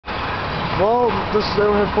Well, this is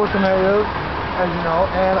Overhead Pork and Mayo, as you know,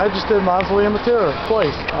 and I just did Mausoleum of Terror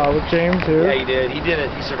twice with James here. Yeah, he did. He did it.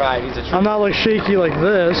 He survived. He's a true. I'm not like shaky like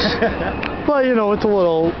this, but you know, it's a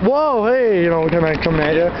little, whoa, hey, you know, kind of coming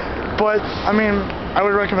at you. But I mean, I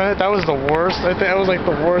would recommend it. That was the worst. I think that was like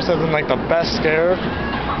the worst, as in like the best scare.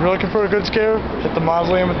 If you're looking for a good scare, hit the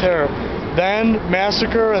Mausoleum of Terror. Then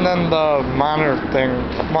Massacre, and then the Monitor thing,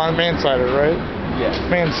 Manslaughter, right? Yeah.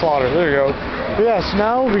 Manslaughter. There you go. But yeah, so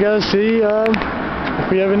now we gotta see if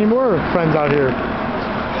we have any more friends out here.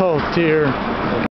 Oh dear.